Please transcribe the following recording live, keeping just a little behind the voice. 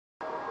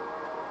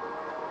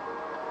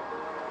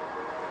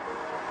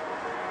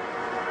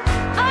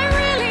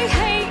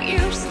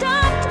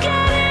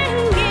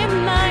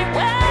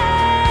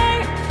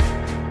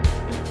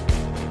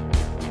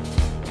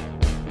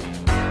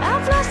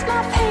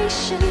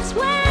questions.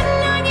 When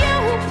are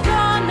you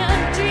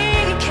gonna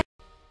decay?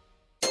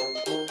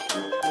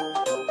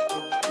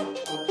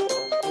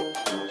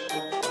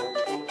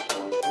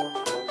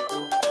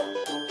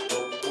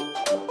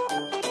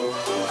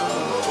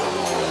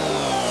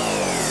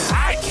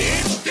 Hi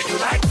kids, did you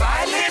like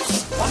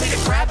violence? Want me to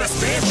grab a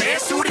spare bear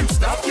suit and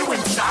stuff you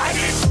inside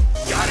it?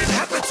 Got an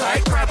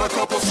appetite, grab a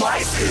couple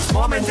slices.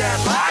 Mom and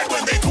dad lied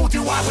when they told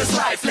you I was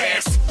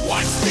lifeless.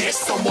 What's this?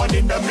 Someone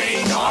in the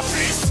main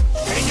office?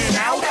 Hanging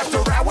out after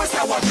hours,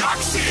 how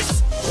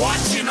obnoxious.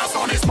 Watching us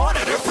on his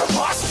monitor,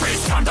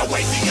 preposterous. Time to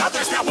wake the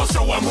others, now we'll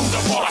show him who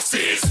the boss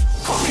is.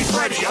 Call me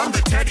Freddy, I'm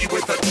the teddy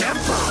with a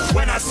temper.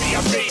 When I see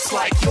a face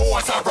like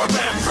yours, I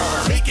remember.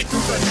 Make it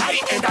through the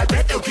night and I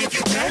bet they'll give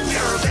you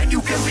tenure. Then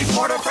you can be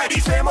part of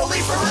Freddy's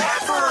family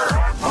forever.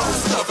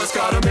 Most of us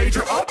got a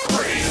major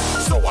upgrade,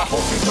 so I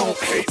hope you don't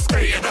hate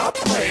staying up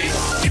late.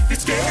 If you're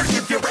scared,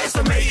 give your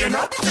resume an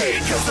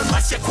update, cause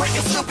unless you quit,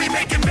 you'll still be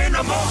making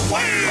minimum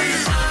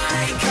wage.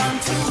 I come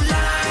to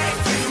life,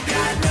 you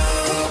got no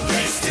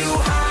place to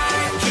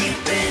hide.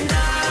 Keep an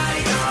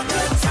eye on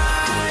the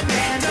time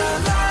and a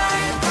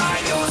line by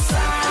your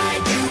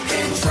side. You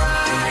can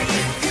try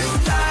if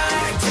you'd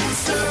like to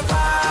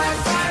survive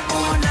 5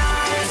 more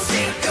nights.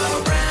 Stick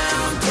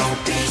around, don't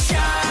be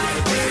shy.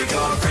 We're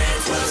your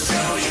friends, we'll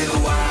show you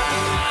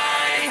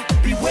why.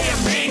 Beware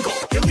mangle,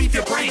 he'll leave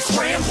your brain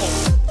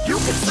scrambled. You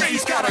can say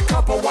he's got a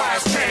couple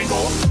wires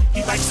tangled.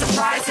 He likes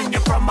surprising you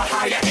from a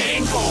higher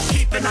angle.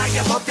 Keep an eye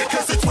above it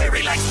cause it's where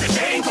he likes to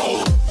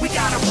dangle. We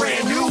got a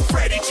brand new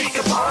Freddy G